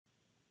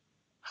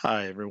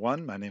Hi,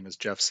 everyone. My name is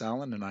Jeff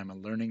Salin, and I'm a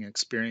Learning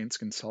Experience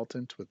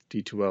Consultant with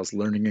D2L's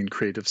Learning and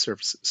Creative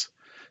Services.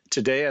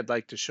 Today, I'd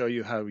like to show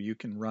you how you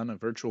can run a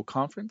virtual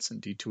conference in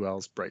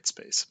D2L's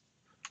Brightspace.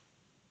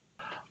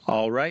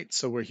 All right,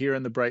 so we're here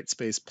in the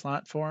Brightspace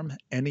platform.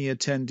 Any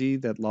attendee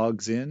that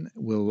logs in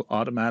will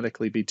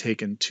automatically be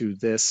taken to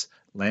this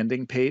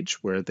landing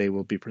page where they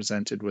will be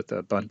presented with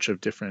a bunch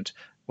of different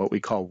what we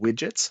call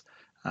widgets.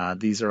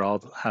 These are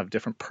all have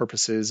different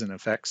purposes and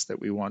effects that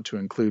we want to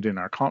include in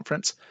our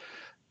conference.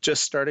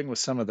 Just starting with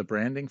some of the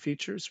branding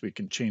features, we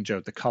can change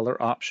out the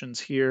color options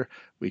here.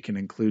 We can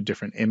include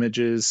different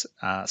images,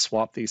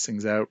 swap these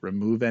things out,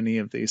 remove any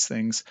of these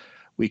things.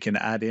 We can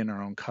add in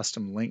our own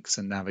custom links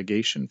and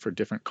navigation for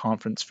different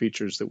conference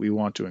features that we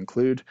want to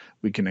include.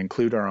 We can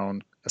include our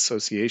own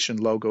association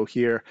logo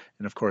here.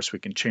 And of course, we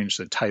can change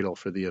the title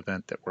for the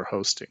event that we're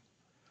hosting.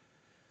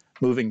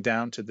 Moving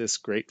down to this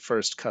great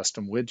first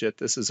custom widget,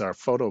 this is our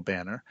photo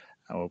banner,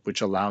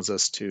 which allows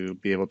us to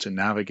be able to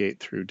navigate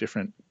through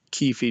different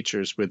key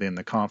features within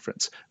the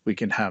conference. We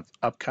can have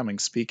upcoming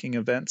speaking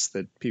events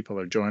that people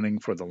are joining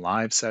for the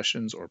live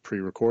sessions or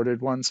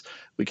pre-recorded ones.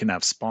 We can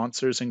have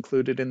sponsors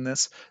included in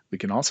this. We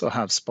can also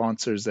have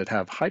sponsors that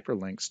have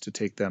hyperlinks to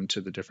take them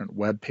to the different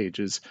web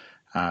pages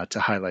to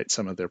highlight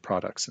some of their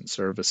products and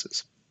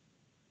services.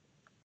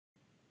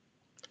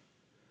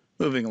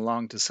 Moving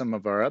along to some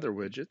of our other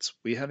widgets,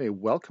 we have a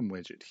welcome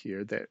widget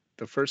here that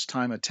the first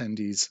time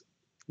attendees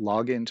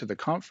log into the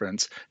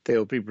conference, they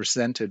will be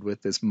presented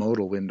with this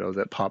modal window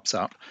that pops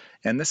up.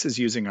 And this is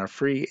using our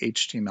free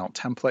HTML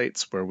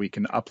templates where we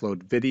can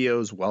upload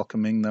videos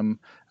welcoming them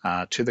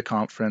to the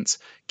conference,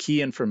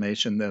 key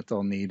information that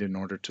they'll need in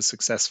order to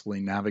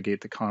successfully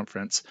navigate the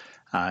conference.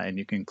 And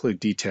you can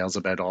include details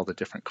about all the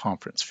different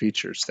conference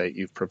features that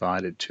you've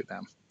provided to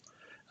them.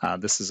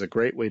 This is a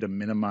great way to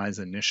minimize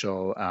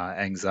initial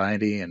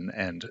anxiety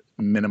and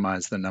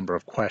minimize the number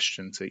of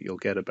questions that you'll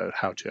get about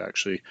how to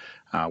actually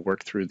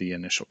work through the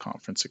initial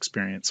conference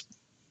experience.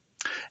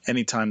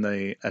 Anytime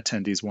the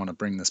attendees want to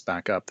bring this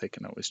back up, they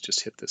can always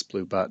just hit this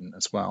blue button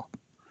as well.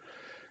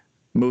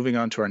 Moving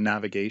on to our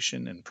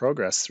navigation and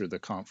progress through the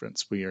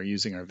conference, we are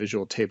using our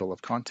visual table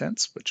of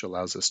contents, which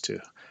allows us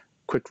to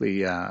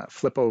quickly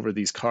flip over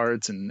these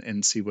cards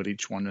and see what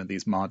each one of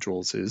these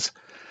modules is.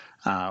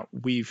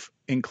 We've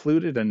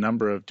included a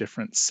number of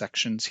different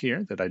sections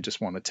here that I just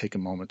want to take a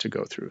moment to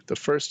go through. The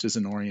first is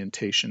an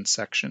orientation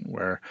section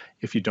where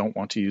if you don't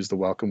want to use the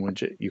welcome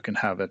widget, you can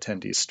have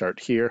attendees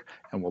start here,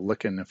 and we'll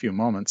look in a few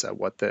moments at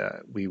what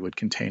we would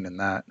contain in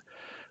that.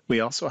 We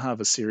also have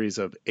a series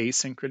of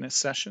asynchronous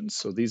sessions.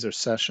 So these are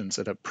sessions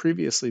that have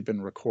previously been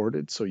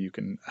recorded, so you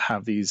can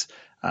have these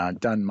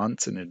done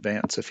months in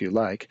advance if you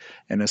like.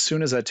 And as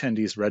soon as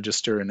attendees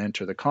register and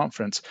enter the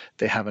conference,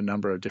 they have a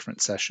number of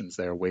different sessions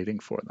there waiting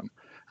for them.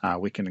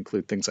 We can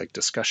include things like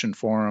discussion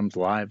forums,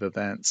 live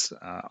events,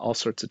 all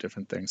sorts of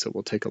different things that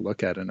we'll take a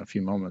look at in a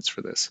few moments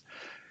for this.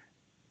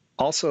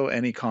 Also,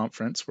 any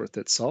conference worth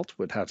its salt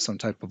would have some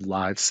type of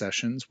live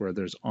sessions where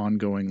there's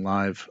ongoing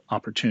live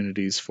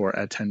opportunities for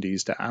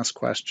attendees to ask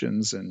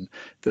questions, and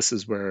this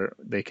is where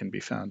they can be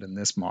found in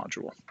this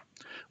module.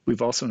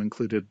 We've also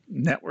included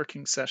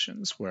networking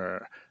sessions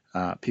where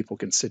people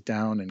can sit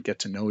down and get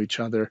to know each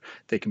other.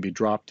 They can be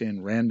dropped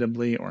in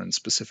randomly or in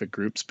specific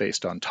groups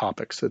based on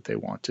topics that they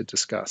want to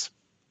discuss.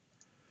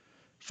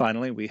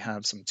 Finally, we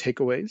have some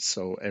takeaways.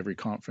 So every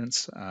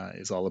conference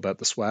is all about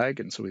the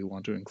swag, and so we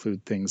want to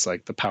include things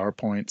like the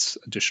PowerPoints,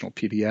 additional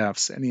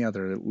PDFs, any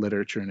other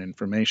literature and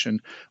information.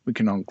 We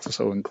can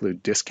also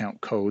include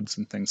discount codes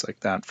and things like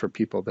that for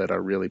people that are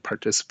really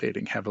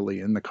participating heavily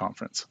in the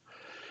conference.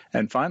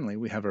 And finally,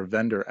 we have our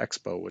vendor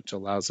expo, which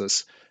allows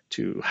us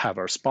to have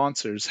our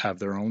sponsors have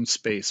their own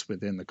space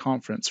within the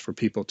conference for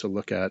people to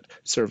look at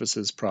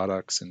services,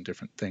 products, and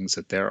different things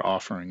that they're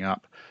offering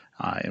up.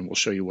 And we'll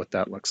show you what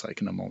that looks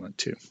like in a moment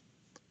too.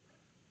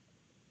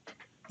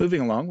 Moving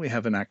along, we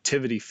have an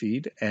activity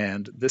feed,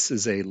 and this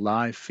is a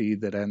live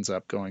feed that ends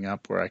up going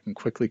up where I can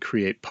quickly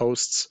create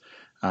posts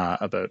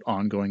about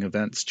ongoing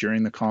events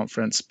during the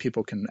conference.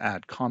 People can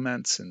add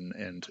comments,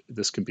 and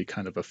this can be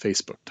kind of a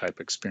Facebook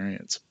type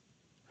experience.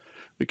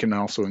 We can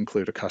also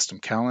include a custom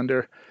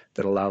calendar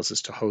that allows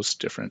us to host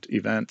different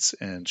events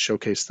and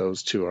showcase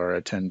those to our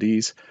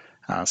attendees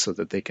so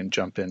that they can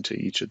jump into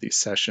each of these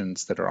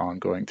sessions that are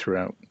ongoing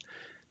throughout.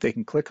 They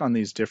can click on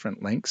these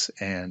different links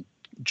and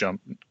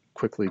jump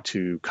quickly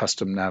to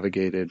custom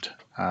navigated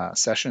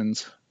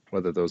sessions,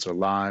 whether those are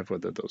live,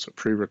 whether those are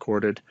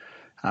pre-recorded,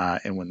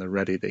 and when they're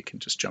ready, they can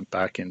just jump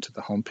back into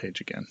the homepage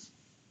again.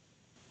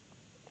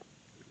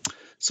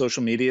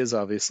 Social media is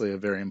obviously a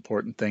very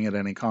important thing at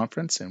any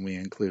conference, and we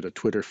include a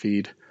Twitter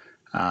feed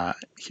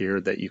here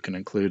that you can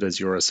include as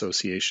your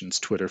association's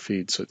Twitter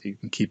feed so that you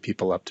can keep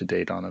people up to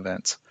date on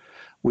events.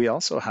 We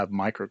also have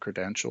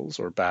micro-credentials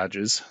or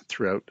badges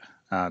throughout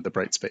the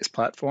Brightspace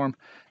platform,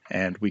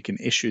 and we can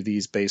issue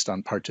these based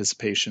on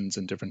participations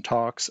in different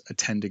talks,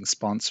 attending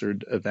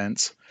sponsored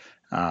events,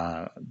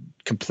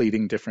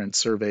 completing different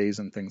surveys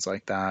and things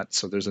like that.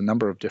 So there's a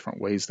number of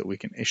different ways that we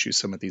can issue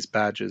some of these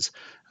badges.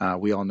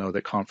 We all know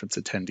that conference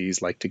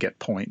attendees like to get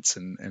points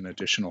and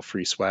additional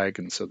free swag,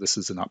 and so this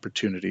is an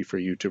opportunity for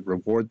you to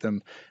reward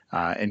them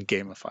and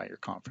gamify your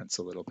conference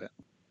a little bit.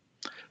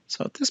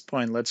 So at this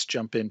point, let's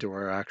jump into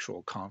our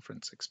actual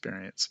conference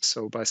experience.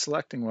 So by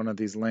selecting one of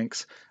these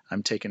links,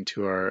 I'm taken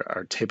to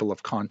our table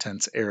of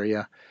contents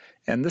area.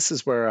 And this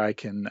is where I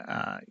can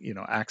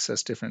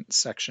access different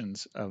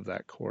sections of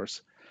that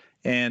course.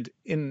 And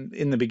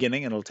in the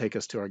beginning, it'll take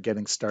us to our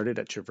Getting Started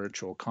at Your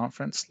Virtual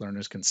Conference.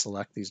 Learners can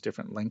select these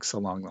different links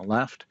along the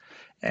left.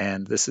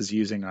 And this is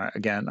using,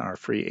 again, our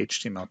free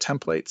HTML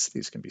templates.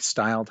 These can be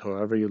styled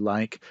however you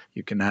like.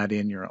 You can add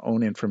in your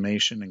own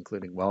information,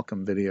 including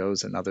welcome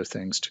videos and other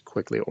things to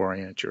quickly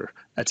orient your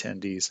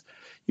attendees.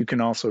 You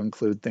can also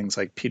include things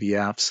like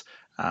PDFs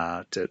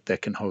that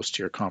can host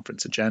your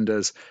conference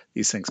agendas.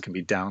 These things can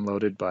be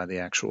downloaded by the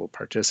actual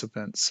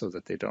participants so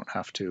that they don't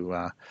have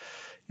to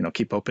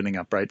keep opening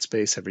up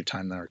Brightspace every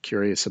time they're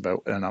curious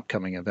about an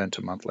upcoming event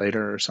a month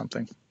later or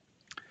something.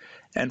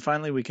 And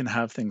finally, we can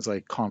have things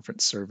like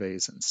conference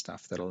surveys and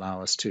stuff that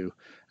allow us to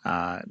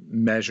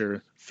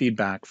measure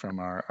feedback from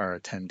our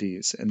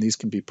attendees. And these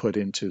can be put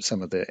into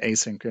some of the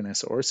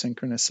asynchronous or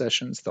synchronous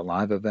sessions, the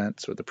live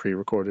events or the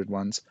pre-recorded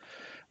ones.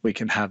 We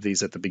can have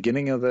these at the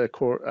beginning of the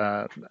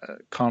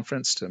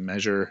conference to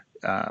measure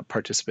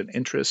participant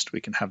interest. We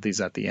can have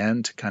these at the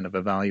end to kind of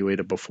evaluate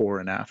a before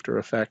and after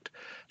effect.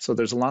 So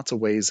there's lots of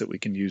ways that we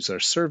can use our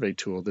survey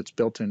tool that's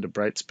built into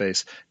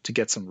Brightspace to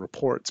get some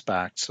reports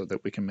back so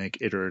that we can make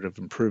iterative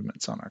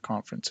improvements on our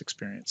conference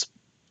experience.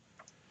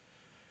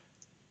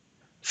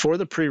 For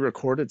the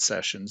pre-recorded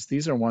sessions,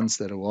 these are ones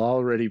that will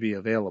already be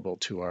available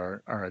to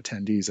our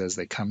attendees as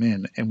they come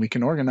in, and we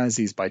can organize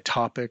these by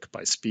topic,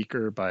 by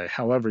speaker, by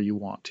however you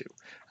want to.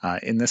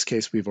 In this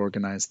case, we've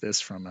organized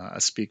this from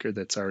a speaker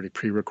that's already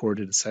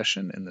pre-recorded a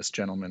session, and this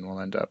gentleman will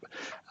end up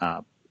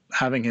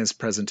having his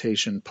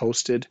presentation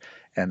posted,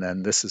 and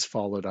then this is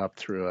followed up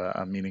through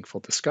a meaningful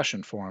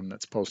discussion forum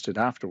that's posted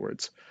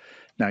afterwards.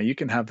 Now, you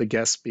can have the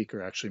guest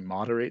speaker actually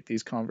moderate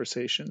these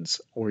conversations,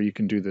 or you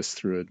can do this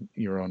through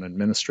your own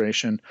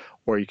administration,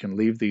 or you can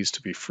leave these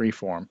to be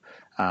freeform.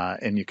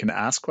 And you can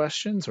ask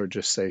questions or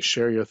just say,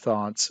 share your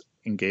thoughts,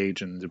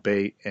 engage in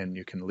debate, and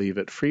you can leave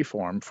it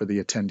freeform for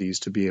the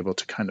attendees to be able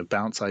to kind of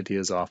bounce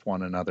ideas off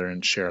one another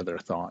and share their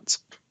thoughts.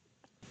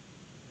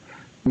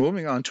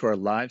 Moving on to our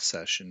live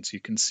sessions, you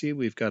can see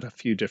we've got a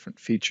few different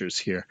features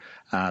here.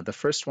 The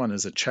first one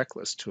is a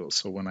checklist tool.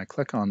 So when I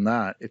click on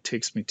that, it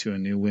takes me to a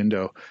new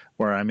window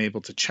where I'm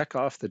able to check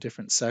off the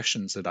different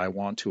sessions that I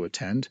want to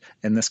attend.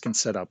 And this can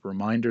set up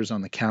reminders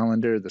on the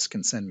calendar. This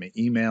can send me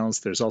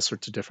emails. There's all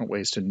sorts of different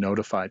ways to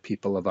notify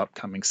people of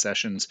upcoming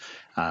sessions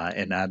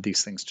and add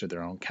these things to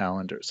their own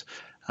calendars.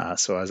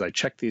 So as I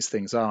check these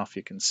things off,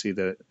 you can see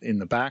that in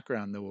the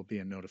background, there will be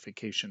a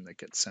notification that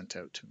gets sent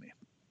out to me.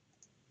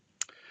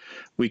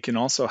 We can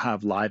also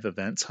have live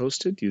events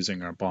hosted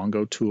using our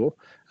Bongo tool.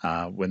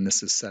 When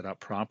this is set up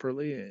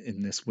properly,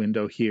 in this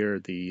window here,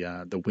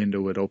 the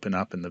window would open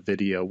up and the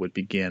video would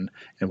begin,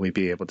 and we'd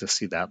be able to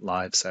see that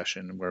live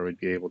session where we'd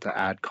be able to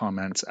add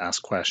comments,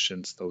 ask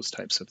questions, those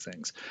types of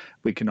things.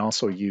 We can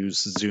also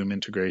use Zoom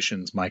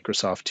integrations,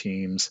 Microsoft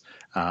Teams,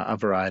 a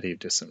variety of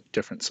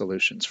different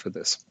solutions for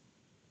this.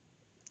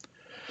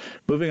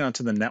 Moving on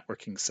to the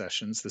networking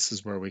sessions, this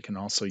is where we can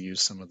also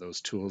use some of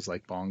those tools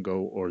like Bongo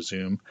or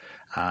Zoom,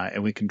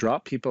 and we can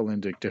drop people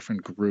into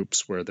different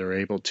groups where they're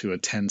able to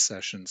attend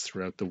sessions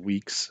throughout the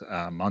weeks,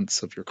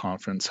 months of your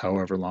conference,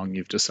 however long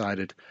you've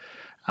decided.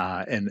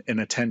 And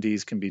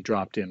attendees can be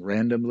dropped in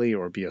randomly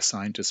or be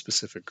assigned to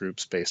specific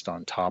groups based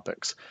on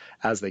topics.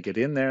 As they get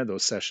in there,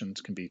 those sessions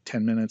can be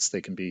 10 minutes,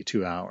 they can be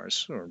 2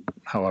 hours, or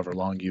however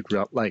long you'd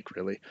like,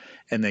 really.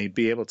 And they'd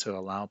be able to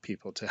allow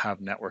people to have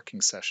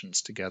networking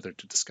sessions together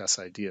to discuss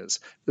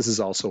ideas. This is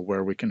also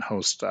where we can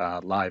host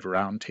live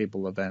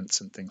roundtable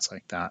events and things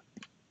like that.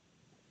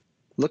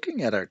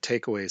 Looking at our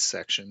takeaways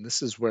section,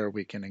 this is where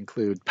we can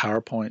include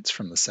PowerPoints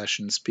from the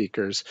session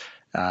speakers,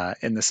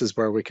 and this is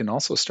where we can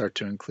also start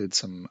to include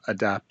some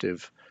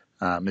adaptive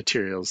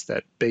materials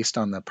that, based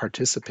on the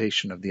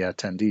participation of the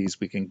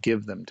attendees, we can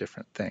give them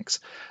different things.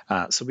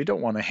 So we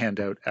don't want to hand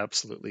out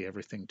absolutely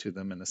everything to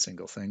them in a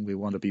single thing. We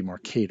want to be more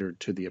catered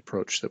to the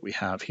approach that we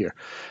have here.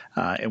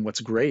 And what's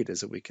great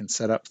is that we can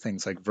set up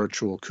things like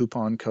virtual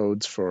coupon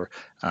codes for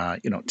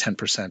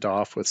 10%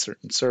 off with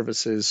certain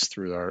services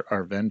through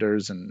our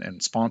vendors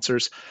and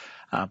sponsors.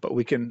 But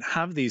we can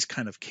have these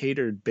kind of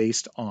catered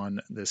based on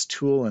this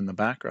tool in the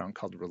background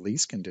called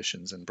release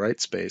conditions in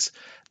Brightspace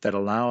that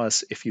allow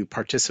us, if you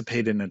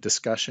participate in a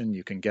discussion,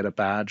 you can get a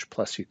badge,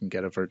 plus you can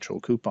get a virtual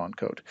coupon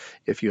code.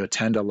 If you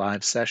attend a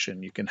live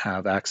session, you can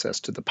have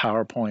access to the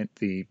PowerPoint,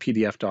 the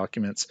PDF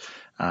documents,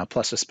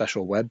 plus a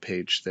special web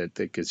page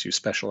that gives you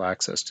special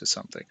access to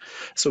something.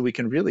 So we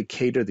can really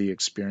cater the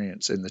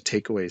experience in the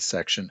takeaways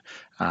section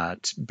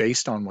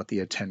based on what the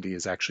attendee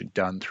has actually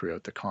done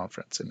throughout the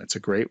conference. And it's a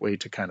great way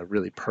to kind of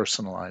really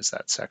personalize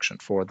that section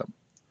for them.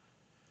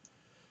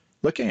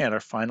 Looking at our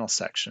final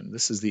section,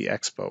 this is the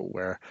expo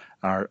where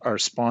our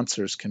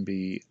sponsors can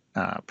be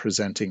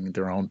presenting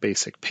their own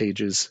basic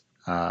pages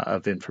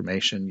of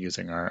information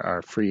using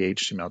our free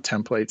HTML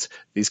templates.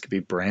 These could be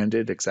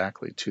branded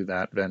exactly to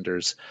that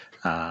vendor's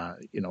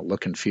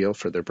look and feel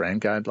for their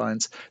brand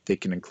guidelines. They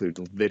can include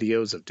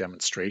videos of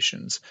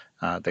demonstrations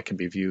that can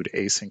be viewed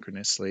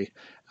asynchronously,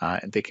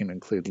 and they can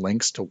include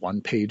links to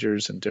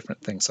one-pagers and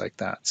different things like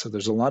that. So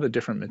there's a lot of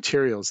different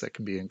materials that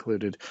can be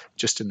included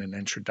just in an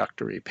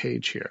introductory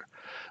page here.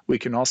 We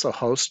can also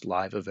host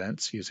live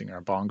events using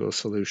our Bongo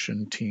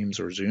solution, Teams,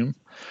 or Zoom.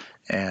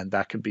 And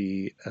that could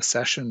be a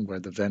session where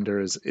the vendor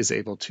is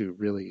able to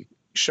really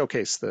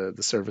showcase the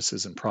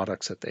services and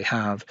products that they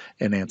have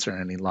and answer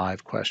any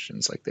live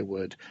questions like they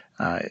would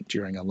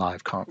during a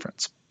live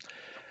conference.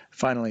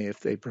 Finally, if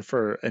they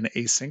prefer an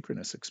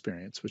asynchronous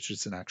experience, which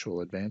is an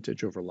actual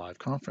advantage over live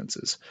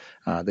conferences,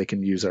 they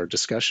can use our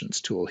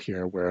discussions tool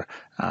here where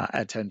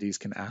attendees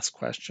can ask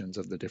questions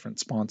of the different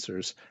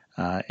sponsors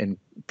and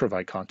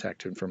provide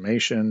contact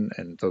information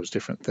and those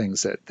different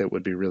things that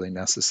would be really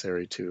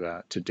necessary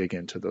to dig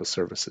into those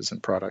services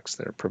and products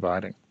they're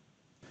providing.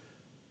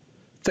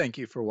 Thank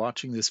you for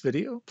watching this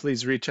video.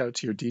 Please reach out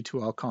to your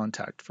D2L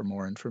contact for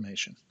more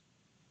information.